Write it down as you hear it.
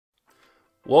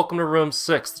Welcome to Room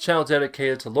 6, the channel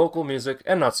dedicated to local music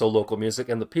and not so local music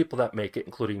and the people that make it,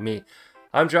 including me.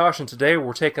 I'm Josh, and today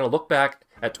we're taking a look back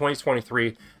at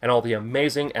 2023 and all the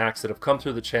amazing acts that have come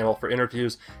through the channel for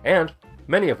interviews, and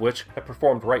many of which have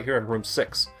performed right here in Room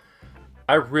 6.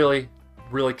 I really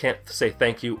can't say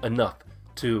thank you enough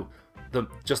to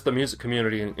just the music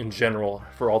community in general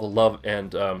for all the love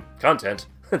and content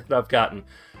that I've gotten.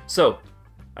 So,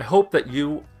 I hope that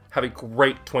you have a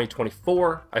great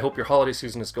 2024. I hope your holiday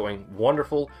season is going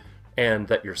wonderful and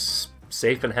that you're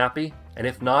safe and happy. And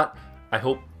if not, I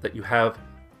hope that you have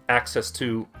access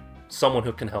to someone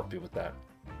who can help you with that.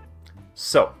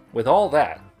 So, with all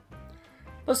that,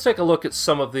 let's take a look at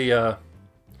some of the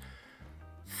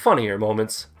funnier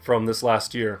moments from this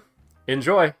last year.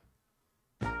 Enjoy!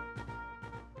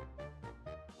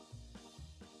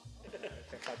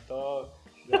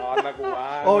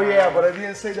 Oh yeah, but I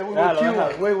didn't say that we were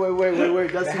Cuban.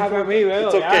 Wait. That's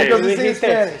It's okay. It doesn't say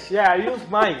Spanish. Yeah, use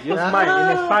mine. Use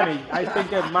mine in Spanish. I think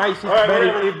that mine is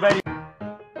very.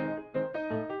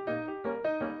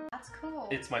 That's cool.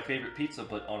 It's my favorite pizza,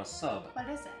 but on a sub. What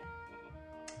is it?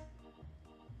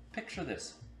 Picture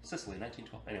this. Sicily,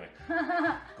 1912. Anyway.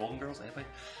 Golden Girls, anybody?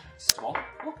 Small.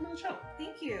 Welcome to the show.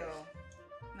 Thank you.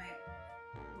 My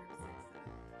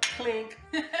Clink.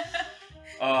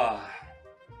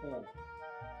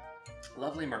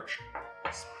 Lovely merch.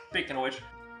 Speaking of which,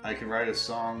 I can write a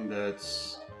song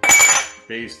that's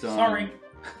based on Sorry.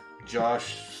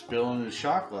 Josh spilling his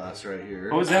shot glass right here.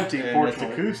 It was empty, and it's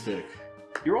fortunately. acoustic.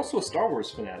 you're also a Star Wars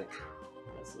fanatic.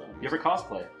 That's, You ever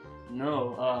cosplay?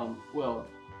 No, well,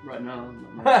 right now,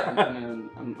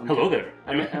 I'm Hello there.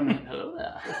 hello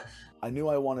there. I knew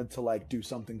I wanted to like do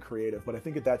something creative, but I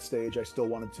think at that stage I still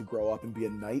wanted to grow up and be a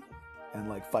knight and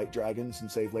like fight dragons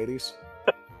and save ladies.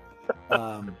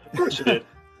 Of course you did.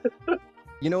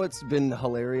 You know what's been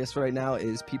hilarious right now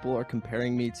is people are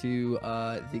comparing me to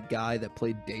the guy that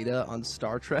played Data on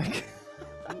Star Trek.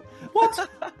 What?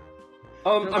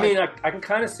 I mean, I can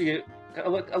kind of see it, a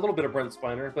little bit of Brent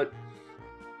Spiner, but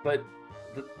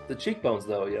the cheekbones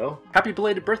though, yo. Happy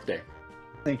belated birthday.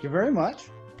 Thank you very much.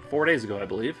 4 days ago, I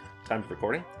believe. Time of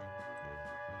recording.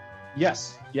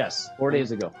 Yes, 4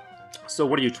 days ago. So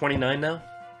what are you, 29 now?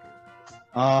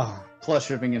 Plus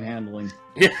shipping and handling.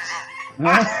 Yeah.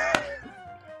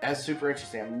 That's super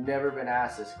interesting. I've never been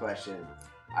asked this question.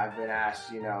 I've been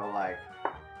asked, you know, like,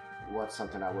 what's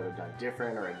something I would have done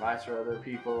different or advice for other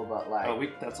people, but like... Oh,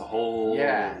 that's a whole...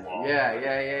 Yeah.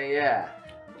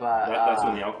 But... That's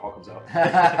when the alcohol comes out.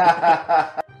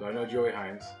 So I know Joey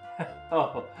Hines,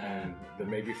 Oh. and the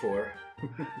maybe four.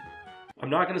 I'm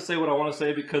not going to say what I want to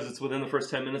say because it's within the first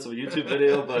 10 minutes of a YouTube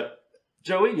video, but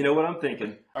Joey, you know what I'm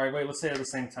thinking. All right, wait. Let's say it at the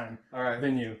same time. All right.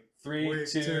 Venue. 3,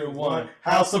 2, 2, 1.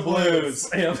 House of Blues.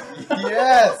 Yep.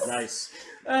 Yes. Nice.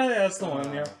 Yeah, that's the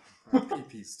one. Yeah.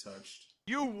 He's touched.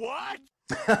 Good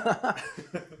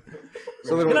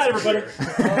night, everybody.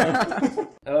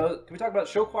 Can we talk about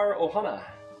show choir Ohana?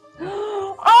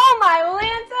 Oh my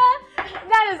Lanta!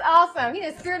 That is awesome. He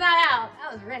just threw that out.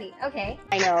 I was ready. Okay.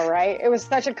 I know, right? It was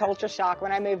such a culture shock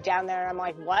when I moved down there. I'm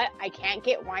like, what? I can't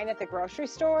get wine at the grocery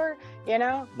store? You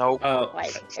know? Nope.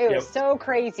 Like, it was so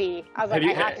crazy. I was like, Have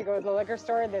I you- have to go to the liquor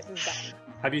store. This is done.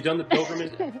 Have you done the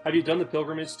pilgrimage? Have you done the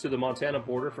pilgrimage to the Montana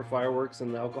border for fireworks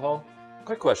and alcohol?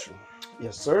 Quick question.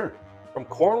 Yes, sir. From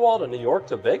Cornwall to New York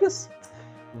to Vegas?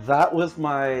 That was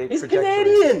my He's trajectory.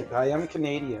 Canadian! I am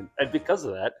Canadian. And because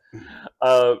of that,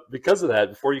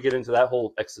 before you get into that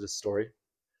whole Exodus story,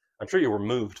 I'm sure you were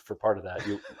moved for part of that.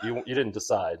 You didn't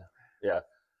decide. Yeah.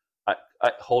 I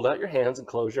hold out your hands and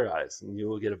close your eyes, and you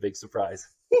will get a big surprise.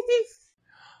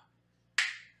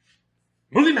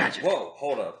 Movie magic. Whoa,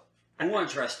 hold up. Who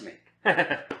undressed me?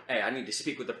 Hey, I need to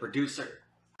speak with the producer.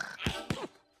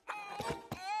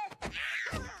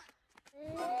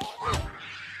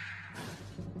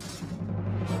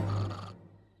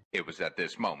 It was at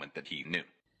this moment that he knew.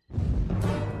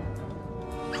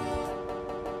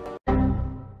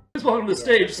 Please welcome to the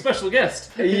stage, special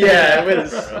guest. Yeah, it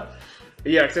was.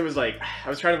 Yeah, because it was like I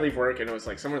was trying to leave work, and it was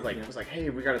like someone was like, "Hey,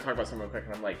 we got to talk about something real quick."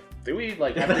 And I'm like, "Do we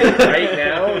like have to do it right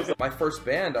now?" It was like, My first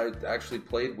band, I actually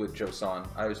played with Joe San.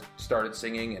 I started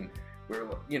singing, and we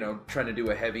were, trying to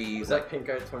do a heavy. Was that Pink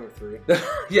Eye 23?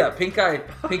 Yeah, Pink Eye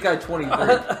 23.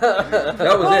 That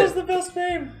was it. the best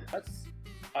name.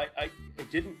 I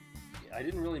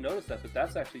didn't really notice that, but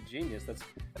that's actually genius.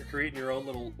 You're creating your own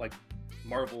little like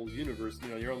Marvel universe. You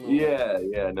know, your own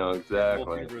little no,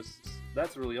 exactly. universe.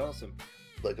 That's really awesome.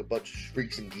 Like a bunch of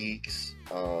freaks and geeks,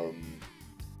 a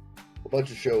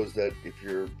bunch of shows that if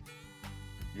you're,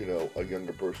 a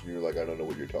younger person, you're like, I don't know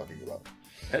what you're talking about.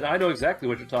 And I know exactly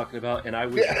what you're talking about, and I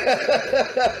wish.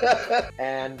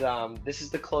 And this is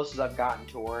the closest I've gotten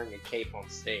to wearing a cape on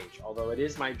stage, although it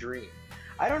is my dream.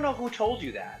 I don't know who told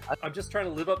you that. I'm just trying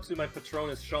to live up to my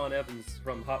Patronus, Sean Evans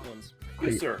from Hot Ones.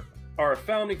 You, sir, are a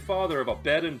founding father of a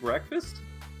bed and breakfast?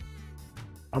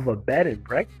 Of a bed and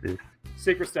breakfast?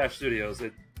 Secret Stash Studios.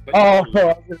 I was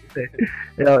gonna say,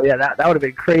 yeah, that would have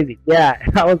been crazy. Yeah,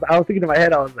 I was thinking in my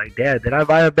head, I was like, damn, did I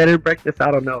buy a bed and breakfast? I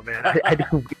don't know, man. I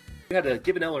do. You had to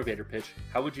give an elevator pitch.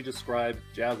 How would you describe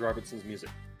Jazz Robertson's music?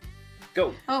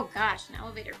 Go. Oh gosh, an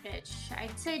elevator pitch.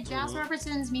 I'd say Jazz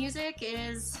Robertson's music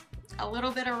is a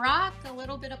little bit of rock, a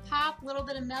little bit of pop, a little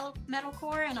bit of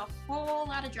metalcore, and a whole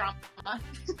lot of drama.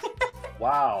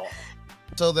 Wow.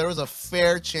 So there was a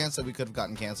fair chance that we could have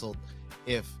gotten canceled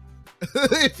if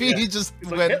if he just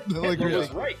went like Hitler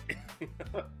was right.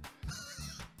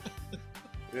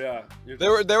 Yeah.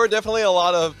 There were definitely a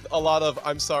lot of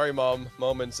I'm sorry, Mom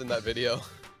moments in that video.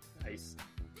 Nice.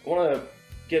 I want to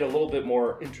get a little bit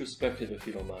more introspective, if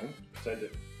you don't mind. Send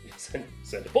it. Send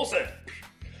it. Full send.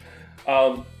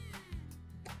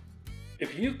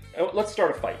 If you let's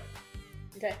start a fight.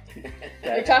 Okay.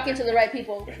 You're talking to the right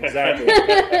people. Exactly.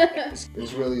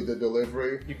 It's really the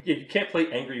delivery. You can't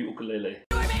play angry ukulele.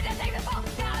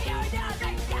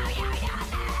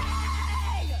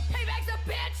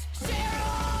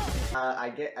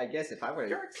 I guess if I were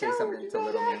to say something to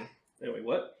little me. Anyway,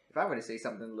 what? If I were to say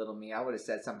something to little me, I would have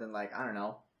said something like, I don't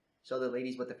know, show the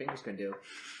ladies what the fingers can do.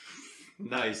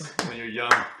 Nice. When you're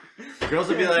young. Girls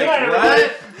would be like,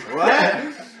 What?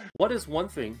 What? What is one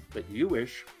thing that you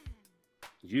wish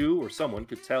you or someone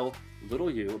could tell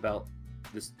little you about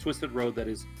this twisted road that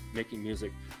is making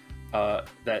music,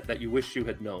 that you wish you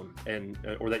had known, and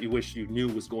or that you wish you knew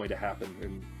was going to happen?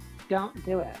 And Don't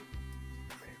do it.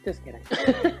 Just kidding.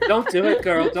 Don't do it,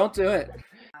 girl. Don't do it.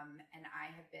 And I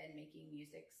have been making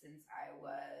music since I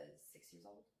was 6 years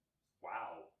old.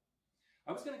 Wow.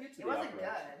 I was going to get to It the wasn't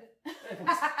opera. good.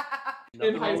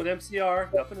 Nothing wrong with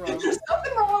MCR. Nothing wrong. There's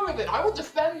nothing wrong with it. I will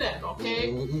defend them, okay?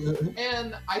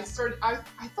 And I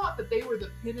thought that they were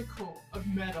the pinnacle of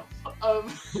metal.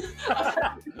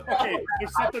 Okay,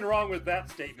 there's something wrong with that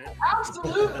statement.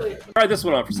 Absolutely. Try this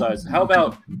one on for size. How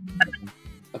about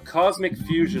a cosmic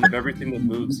fusion of everything that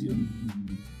moves you?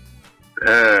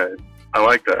 I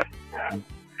like that.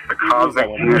 A cosmic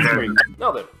fusion.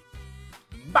 Now then,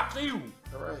 back to you.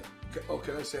 All right. Oh,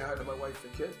 can I say hi to my wife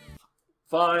and kid?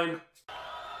 Fine.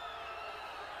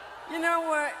 You know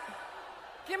what?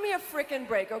 Give me a frickin'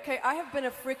 break, okay? I have been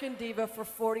a frickin' diva for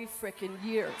 40 frickin'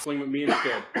 years. Swing with me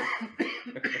instead.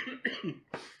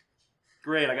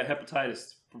 Great, I got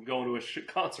hepatitis from going to a shit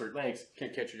concert. Thanks.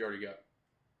 Can't catch what you already got.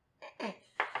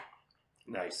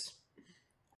 Nice.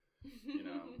 You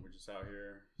know, we're just out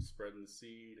here spreading the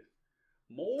seed.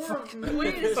 More.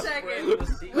 Wait a second. Wait a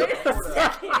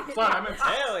second.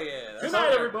 Hell yeah. Good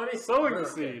night, everybody. Sowing the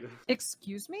seed.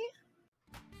 Excuse me?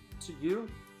 To you,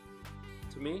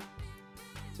 to me,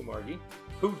 to Margie,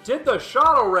 who did the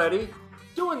shot already,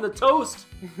 doing the toast,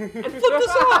 and flipped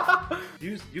us off.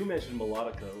 You mentioned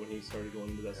melodica when he started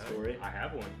going into that story. I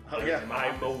have one. Oh, yeah.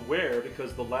 I'm aware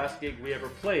because the last gig we ever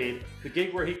played, the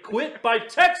gig where he quit by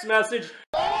text message.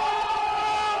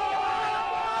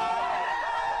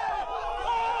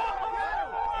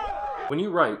 When you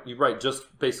write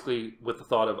just basically with the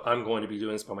thought of, I'm going to be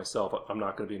doing this by myself. I'm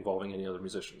not going to be involving any other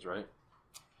musicians, right?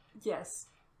 Yes.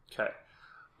 Okay.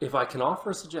 If I can offer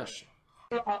a suggestion.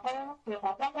 We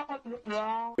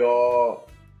all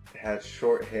had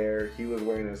short hair. He was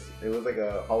wearing his, it was like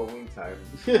a Halloween time.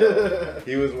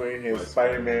 He was wearing his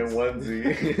Spider-Man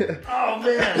onesie. Oh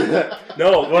man!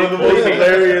 No, one of the most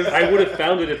hilarious. I would have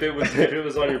found it if it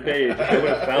was on your page. I would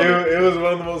have found it. It was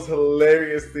one of the most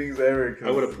hilarious things ever.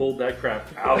 I would have pulled that crap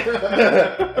out.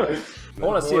 I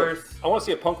want to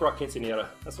see a punk rock quinceañera.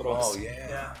 That's what I want to see.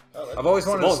 Yeah. I've always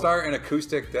wanted to start an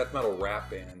acoustic death metal rap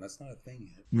band. That's not a thing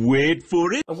yet. Wait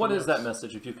for it. And what is that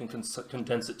message if you can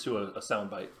condense it to a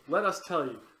soundbite? Let us tell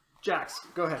you. Jax,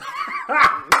 go ahead.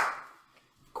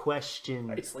 Question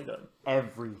Nicely done.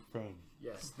 everything.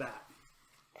 Yes, that.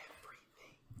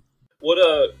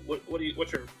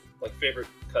 What's your favorite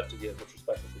cut to give? What's your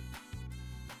specialty?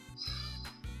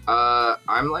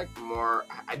 I'm like more.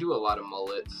 I do a lot of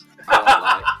mullets.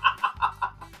 I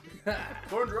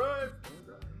Thorn Drive.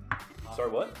 Sorry,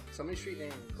 what? So many street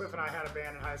names. Cliff and I had a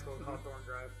band in high school called Thorn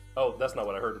Drive. Oh, that's not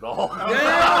what I heard at all.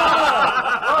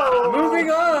 Oh,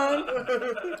 moving on.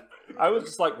 I was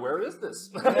just like, where is this?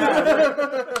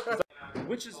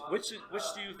 Which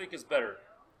do you think is better,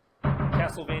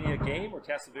 Castlevania game or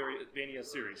Castlevania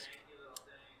series?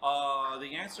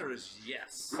 The answer is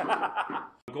yes.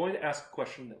 I'm going to ask a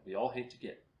question that we all hate to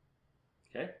get.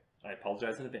 Okay? I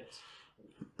apologize in advance.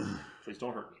 Please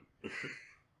don't hurt me.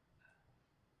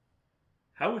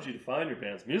 How would you define your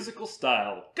band's musical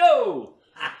style? Go!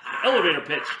 Elevator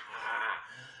pitch.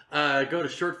 Go to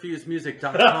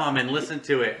shortfusemusic.com and listen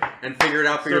to it and figure it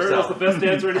out for yourself. That's the best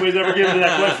answer anybody's ever given to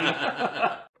that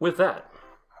question. With that,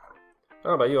 I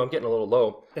don't know about you, I'm getting a little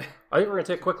low. I think we're going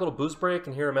to take a quick little booze break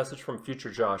and hear a message from future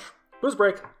Josh. Booze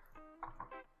break!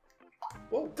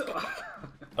 Whoa.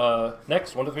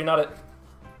 Next, 1, 2, 3, not it.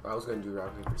 I was going to do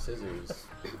rock, paper, scissors.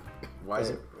 Why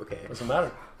is it? Okay. Doesn't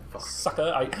matter. Fuck.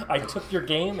 Sucker, I took your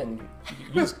game and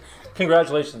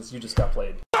congratulations, you just got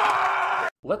played.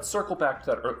 Let's circle back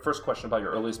to that first question about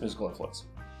your earliest musical influence.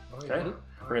 Okay?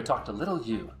 We're going to talk to little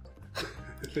you.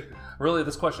 Really,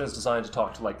 this question is designed to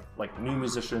talk to like new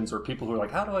musicians or people who are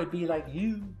like, how do I be like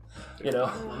you? You know?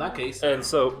 Well, in that case. And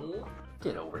so,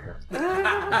 get over here.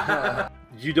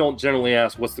 You don't generally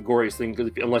ask what's the goriest thing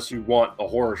unless you want a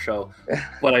horror show.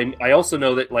 But I also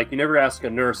know that like you never ask a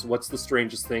nurse what's the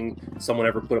strangest thing someone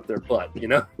ever put up their butt, you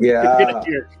know? Yeah.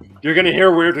 You're gonna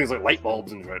hear weird things like light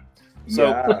bulbs and shit. So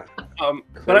yeah.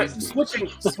 But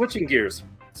switching gears.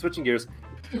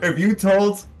 If you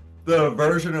told the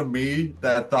version of me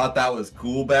that thought that was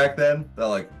cool back then, that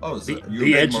like, oh, is you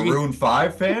a big Maroon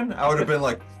 5 fan? I would have been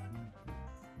like,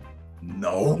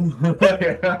 no.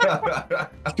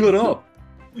 Shut up.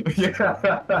 Yeah.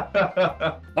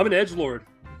 I'm an edgelord.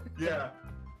 Yeah.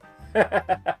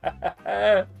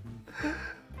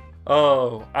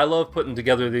 Oh, I love putting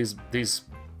together these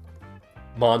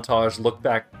montage look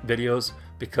back videos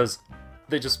because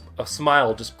a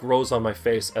smile just grows on my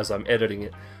face as I'm editing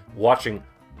it, watching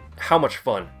how much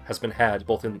fun has been had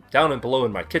both down and below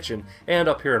in my kitchen and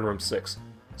up here in room 6.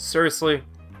 Seriously,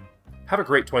 have a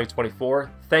great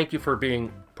 2024. Thank you for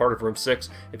being part of room 6.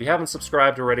 If you haven't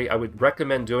subscribed already, I would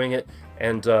recommend doing it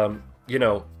and,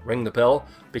 ring the bell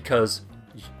because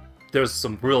there's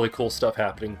some really cool stuff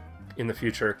happening in the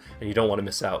future and you don't want to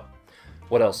miss out.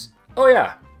 What else? Oh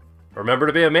yeah, remember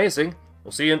to be amazing.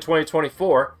 We'll see you in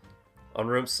 2024 on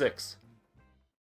room 6.